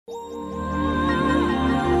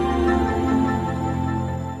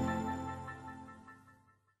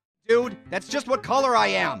That's just what color I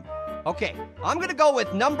am. Okay, I'm gonna go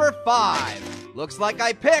with number 5. Looks like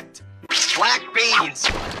I picked black beans.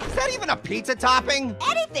 Is that even a pizza topping?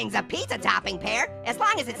 Anything's a pizza topping, Pear. As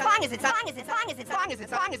long as it's on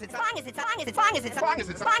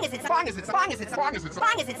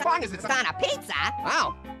a pizza.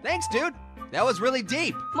 Wow, thanks, dude. That was really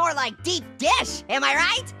deep. More like deep dish, am I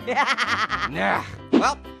right? Nah.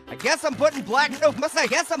 Well, I guess I'm putting black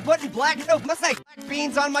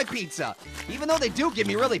beans on my pizza, even though they do give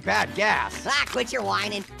me really bad gas. Ah, quit your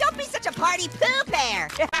whining. Don't be such a party poo, Pear.